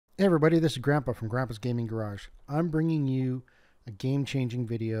Hey everybody, this is Grandpa from Grandpa's Gaming Garage. I'm bringing you a game-changing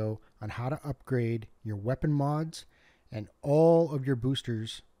video on how to upgrade your weapon mods and all of your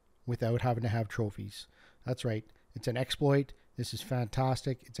boosters without having to have trophies. That's right, it's an exploit. This is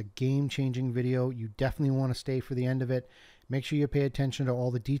fantastic. It's a game-changing video. You definitely want to stay for the end of it. Make sure you pay attention to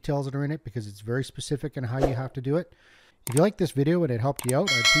all the details that are in it because it's very specific on how you have to do it. If you like this video and it helped you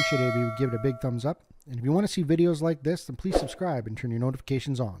out, I'd appreciate it if you would give it a big thumbs up. And if you want to see videos like this, then please subscribe and turn your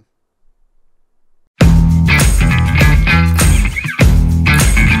notifications on.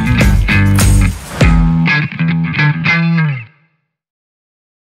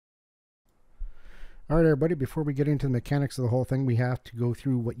 All right, everybody, before we get into the mechanics of the whole thing, we have to go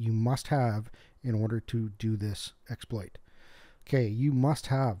through what you must have in order to do this exploit. Okay, you must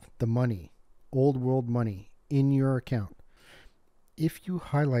have the money, old world money, in your account. If you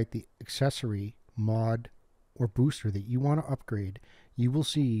highlight the accessory, mod, or booster that you want to upgrade, you will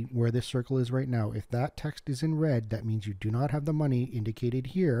see where this circle is right now. If that text is in red, that means you do not have the money indicated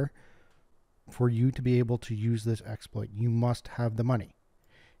here for you to be able to use this exploit. You must have the money.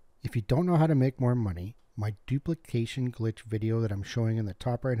 If you don't know how to make more money, my duplication glitch video that I'm showing in the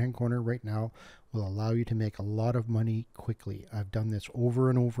top right hand corner right now will allow you to make a lot of money quickly. I've done this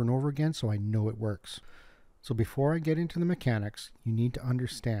over and over and over again, so I know it works. So before I get into the mechanics, you need to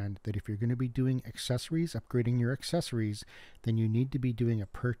understand that if you're going to be doing accessories, upgrading your accessories, then you need to be doing a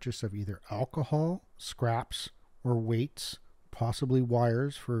purchase of either alcohol, scraps, or weights, possibly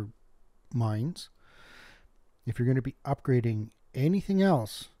wires for mines. If you're going to be upgrading anything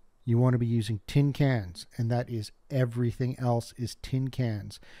else, you want to be using tin cans, and that is everything else is tin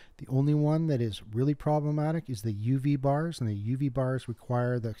cans. The only one that is really problematic is the UV bars, and the UV bars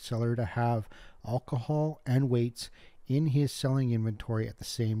require the seller to have alcohol and weights in his selling inventory at the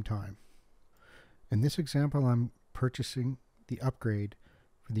same time. In this example, I'm purchasing the upgrade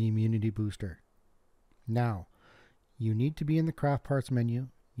for the immunity booster. Now, you need to be in the craft parts menu,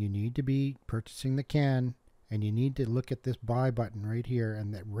 you need to be purchasing the can, and you need to look at this buy button right here,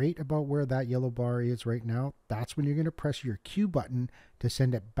 and that right about where that yellow bar is right now, that's when you're going to press your Q button to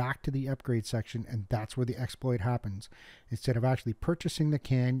send it back to the upgrade section, and that's where the exploit happens. Instead of actually purchasing the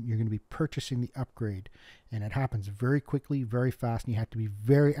can, you're going to be purchasing the upgrade, and it happens very quickly, very fast, and you have to be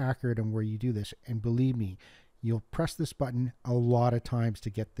very accurate on where you do this. And believe me, you'll press this button a lot of times to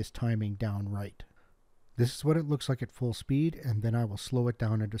get this timing down right. This is what it looks like at full speed, and then I will slow it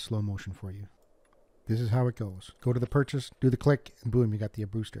down into slow motion for you. This is how it goes. Go to the purchase, do the click, and boom, you got the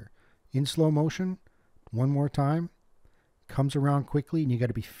booster. In slow motion, one more time, comes around quickly, and you got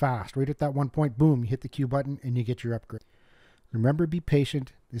to be fast. Right at that one point, boom, you hit the Q button, and you get your upgrade. Remember, be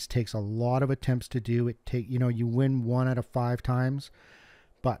patient. This takes a lot of attempts to do. You win 1 out of 5 times.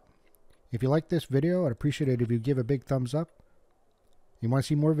 But if you like this video, I'd appreciate it if you give a big thumbs up. If you want to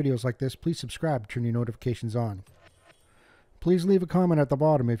see more videos like this, please subscribe, turn your notifications on. Please leave a comment at the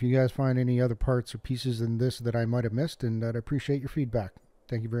bottom if you guys find any other parts or pieces in this that I might have missed, and I'd appreciate your feedback.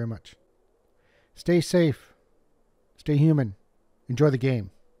 Thank you very much. Stay safe. Stay human. Enjoy the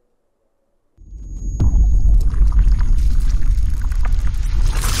game.